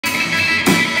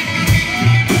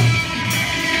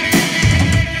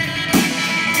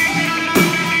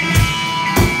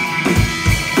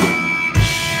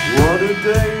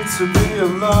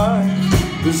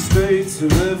the state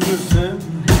of everything.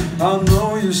 I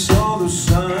know you saw the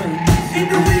sign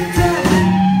in the window.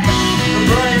 The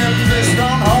braying fist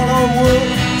on hollow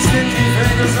wood, sticky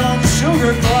fingers on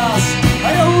sugar glass.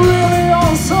 Are you really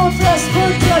all so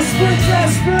desperate, desperate,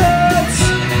 desperate?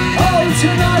 Oh,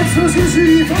 tonight was his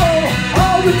evil.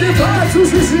 Oh, the device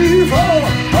was his evil.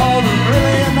 Oh, the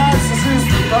really nice is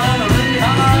the binary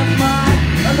hive man,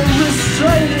 and the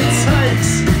restraint it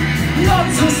takes not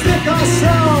to stick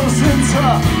ourselves into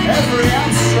every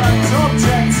abstract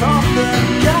object on the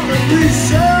gallery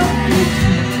shelf.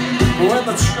 When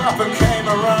the trapper came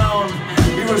around,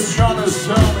 he was trying to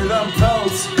sell me them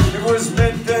pelts. It was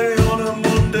midday on a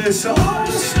Monday, so I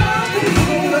was standing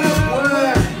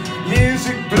where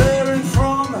music blaring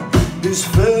from his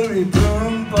furry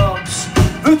boombox.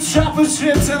 The trapper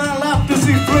shit and I laughed as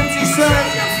he flipped. He said,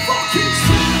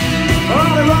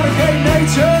 I'll eradicate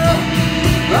nature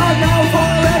right now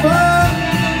forever.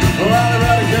 I'll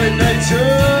eradicate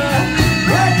nature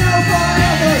right now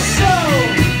forever. So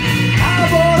I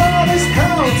bought all his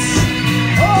pelts,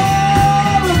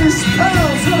 all of his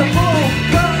pelts, and a full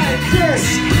guy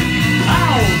disc.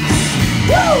 Ouch!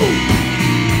 Woo!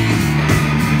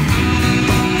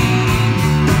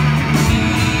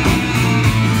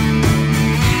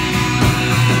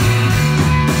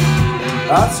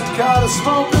 I took out a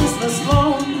small business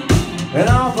loan, and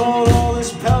I bought all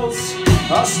his pelts.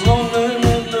 I slung them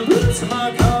in the boot of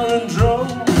my car and drove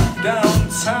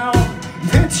downtown.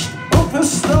 Pitched up a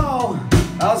stall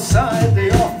outside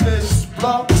the office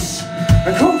blocks.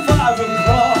 And come 5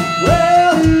 o'clock,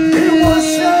 well, it was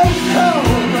so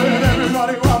cold, and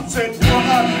everybody wanted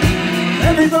one.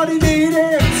 Everybody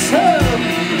needed two.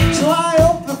 So I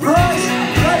upped the price,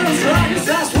 let us right, 'cause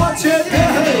that's what you do.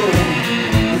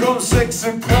 6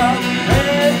 o'clock,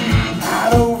 hey,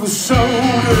 I'd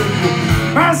oversold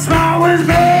it. My smile was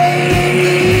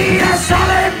made of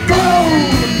solid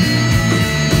gold.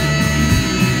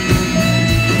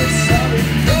 Solid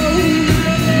gold.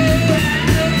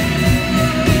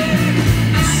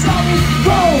 Solid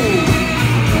gold.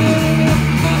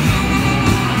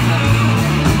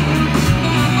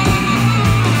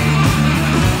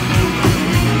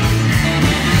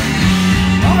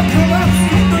 I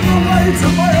collapsed under the weight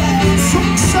of my own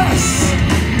success.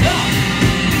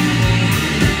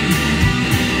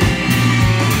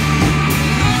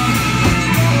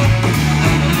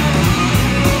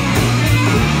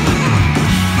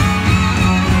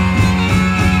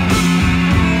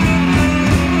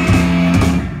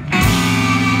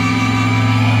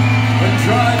 When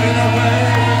driving away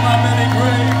with my many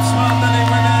grapes, my many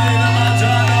grenades, and my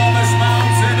ginormous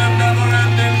mountain of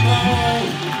never-ending blow.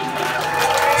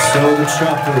 So the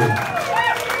trapper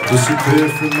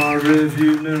disappeared from my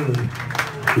rearview mirror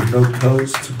with no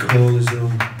pelts to call his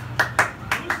own.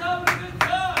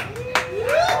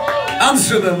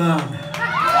 Answer the man.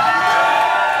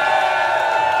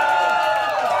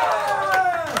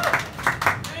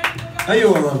 Are you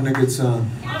all having a good time?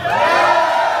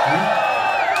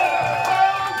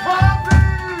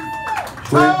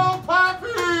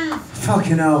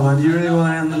 Fucking hell, man, you really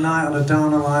want to end the night on a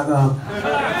downer like that?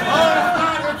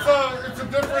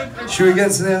 Should we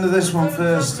get to the end of this one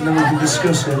first and then we can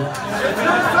discuss it?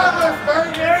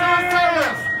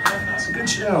 It's a good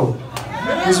show.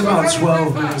 It's about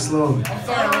 12 minutes long.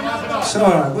 It's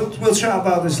alright, we'll chat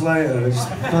about this later. It's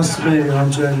nice to meet you,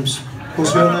 I'm James.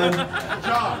 What's your name?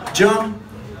 John?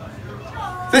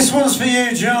 This one's for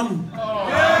you, John.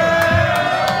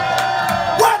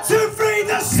 1, 2, 3,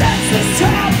 the senseless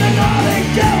time, the Nordic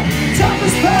girl.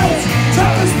 Toughest pelts,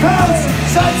 toughest pelts.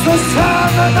 Senseless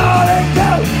time, the Nordic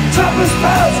girl. Toughest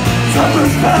pelts,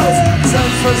 toughest pelts.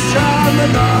 Senseless time, the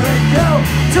Nordic girl.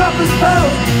 Toughest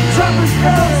pelts, toughest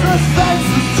pelts. The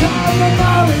senseless time, the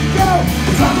Nordic girl.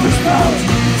 Toughest pelts,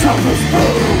 toughest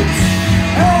pelts.